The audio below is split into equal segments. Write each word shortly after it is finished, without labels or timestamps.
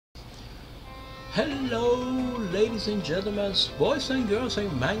Hello, ladies and gentlemen, boys and girls,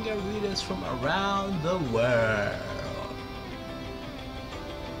 and manga readers from around the world.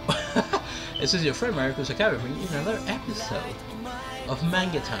 This is your friend Marcus Akari bringing you another episode of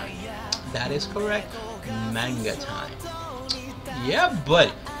Manga Time. That is correct, Manga Time. Yeah,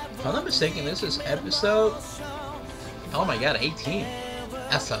 buddy. If I'm not mistaken, this is episode, oh my god, 18.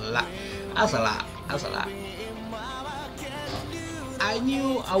 That's a lot. That's a lot. That's a lot. I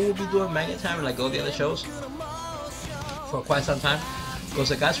knew I would be doing Manga Time like all the other shows for quite some time, because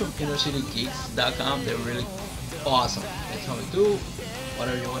the guys from InnerCityGeeks.com, they're really awesome. They tell me, do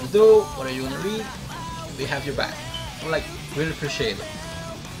whatever you want to do, whatever you want to read, we have your back. I'm like, really appreciate it.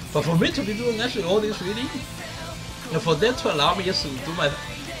 But for me to be doing actually all this reading, and for them to allow me just to do my,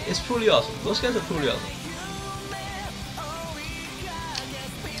 it's truly awesome. Those guys are truly awesome.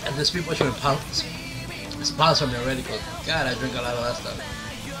 And these people should sponsor me already, because God, I drink a lot of that stuff.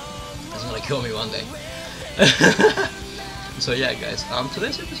 It's gonna kill me one day. So yeah, guys,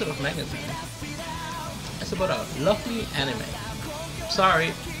 today's episode of Manga Time, it's about a lovely anime.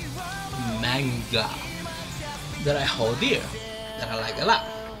 Sorry, manga that I hold dear, that I like a lot.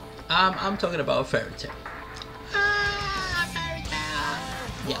 I'm talking about Fairy Tail. Fairy Tail.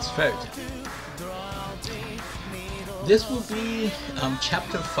 Yes, Fairy Tail. This will be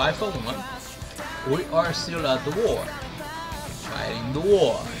chapter 501. We are still at the war, fighting the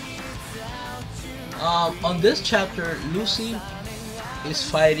war. On this chapter, Lucy is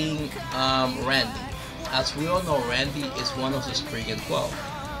fighting Randy. As we all know, Randy is one of the Spring and 12.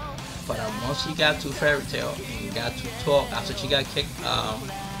 But once she got to Fairy Tail and got to talk after she got kicked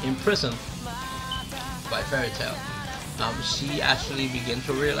in prison by Fairy Tail, she actually began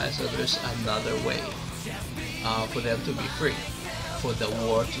to realize that there's another way for them to be free, for the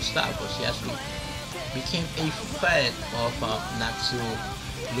war to stop. But she actually became a fan of Natsu,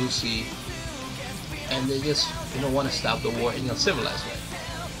 Lucy, and they just want to stop the war in a civilized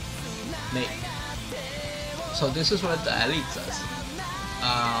way. So this is what the elite does.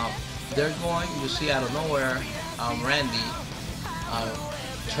 They're going, you see out of nowhere, Randy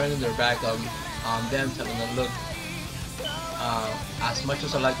turning their back on them, telling them, look, as much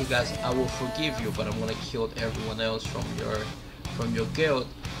as I like you guys, I will forgive you, but I'm gonna kill everyone else from your guild,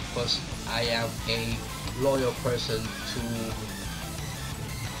 because I am a loyal person to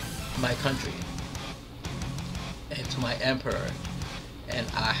my country and to my emperor, and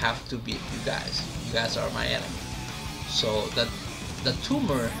I have to beat you guys. You guys are my enemy. So that the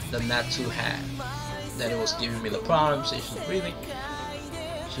tumor that Natsu had, that it was giving me the problems, issues of breathing,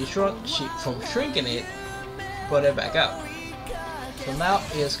 she from shrinking it, put it back out. So now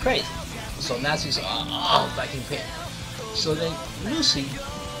it's crazy. So Natsu's back in pain. So then Lucy,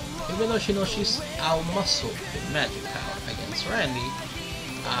 even though she knows she's out-muscled with magic power against Randy,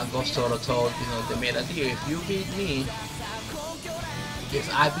 goes toe-to-toe. They made a deal. If you beat me, if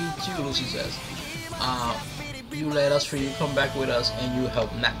I beat you, Lucy says, you let us free, you come back with us, and you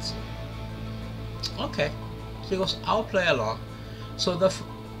help Natsu. Okay. She goes, I'll play along. So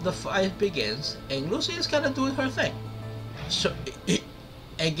the fight begins, and Lucy is kind of doing her thing. So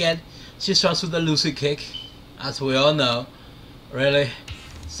again, she starts with the Lucy kick, as we all know. Really.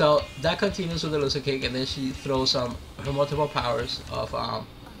 So that continues with the Lucy kick, and then she throws her multiple powers of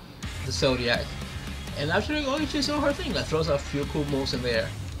the Zodiac, and actually she's doing her thing, like throws a few cool moves in there.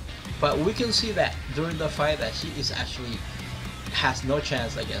 But we can see that during the fight that she is actually has no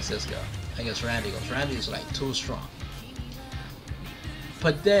chance against this girl, against Randy, because Randy is like too strong.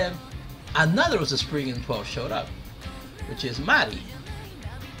 But then another was the Spring and 12 showed up, which is Maddie.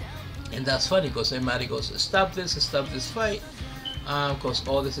 And that's funny, because then Maddie goes, stop this fight, because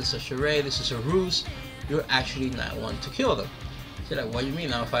all this is a charade, this is a ruse, you're actually not one to kill them. She's like, what do you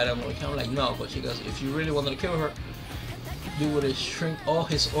mean I'm fighting? I'm like, no. But she goes, if you really wanted to kill her, you would shrink all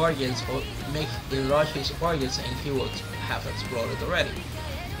his organs, or enlarge his organs, and he would have exploded already.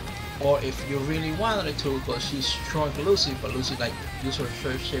 Or if you really wanted to, because she shrunk Lucy, but Lucy like used her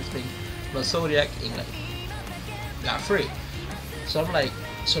first shifting the Zodiac and like got free. So I'm like,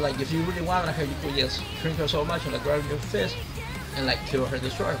 if you really wanted her, you could just shrink her so much and like grab your fist and like kill her,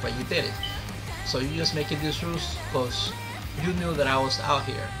 destroy her, but you did it. So you just making this ruse because you knew that I was out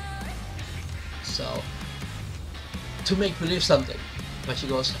here. So to make believe something. But she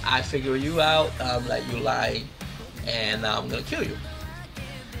goes, I figure you out, like you lying, and I'm gonna kill you.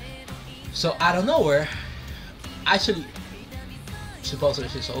 So out of nowhere, actually, supposedly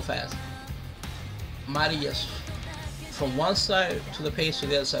she's so fast, Maddie just from one side to the page to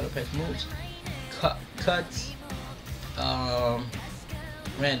the other side of the page moves, cuts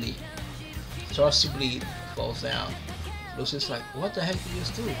Randy, starts to bleed, falls down. Lucy's like, what the heck did you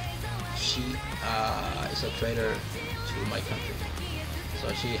just do? she is a traitor to my country,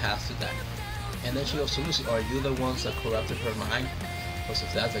 so she has to die. And then she goes to Lucy, are you the ones that corrupted her mind? Because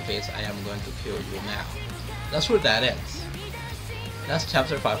if that's the case, I am going to kill you now. That's where that ends. That's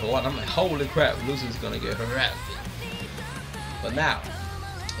chapter 501. I'm like, holy crap, Lucy's gonna get her ass beat. But now,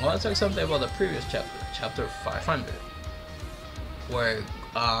 I want to talk something about the previous chapter, chapter 500, where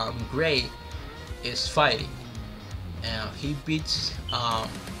Gray is fighting, and he beats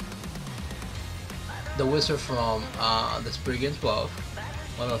the wizard from the Spriggan 12,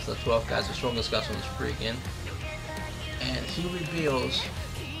 one of the 12 guys, the strongest guys from the Spriggan, and he reveals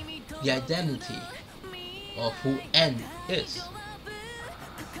the identity of who N is.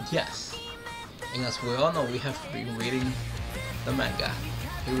 Yes, and as we all know, we have been reading the manga.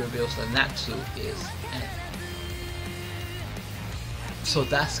 He reveals that Natsu is N. So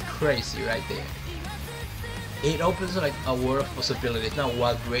that's crazy right there. It opens like a world of possibilities. Now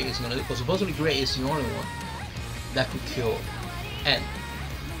what Gray is gonna do, because supposedly Gray is the only one that could kill N.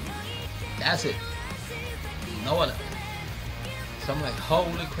 That's it. No one else. So I'm like,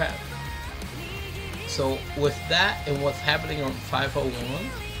 holy crap. So with that and what's happening on 501,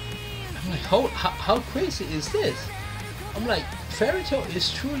 I'm like, how crazy is this? I'm like, Fairy Tail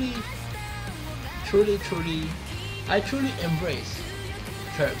is truly, I truly embrace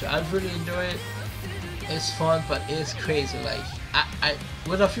Fairy Tail. I really enjoy it. It's fun, but it's crazy. Like, I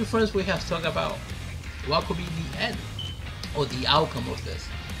with a few friends, we have talked about what could be the end or the outcome of this.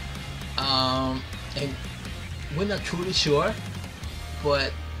 And we're not truly sure,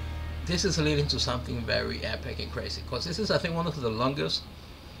 but this is leading to something very epic and crazy. Because this is, I think, one of the longest,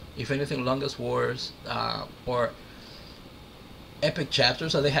 if anything, longest wars or epic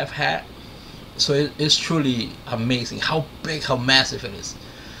chapters that they have had. So it's truly amazing how big, how massive it is.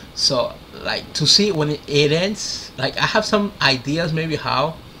 So like to see when it ends, like I have some ideas maybe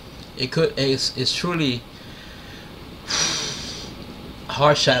how it could. It's truly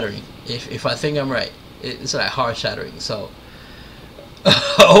heart shattering. If I think I'm right, it's like heart shattering. So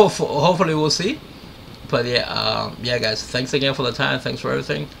hopefully we'll see. But yeah, yeah, guys, thanks again for the time. Thanks for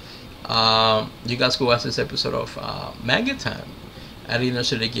everything. You guys can watch this episode of Manga Time at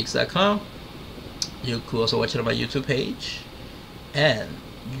innercitygeeks.com. You could also watch it on my YouTube page, and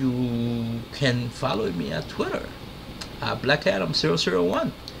you can follow me at Twitter,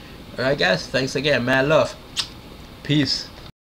 BlackAdam001. Alright, guys, thanks again. Mad love. Peace.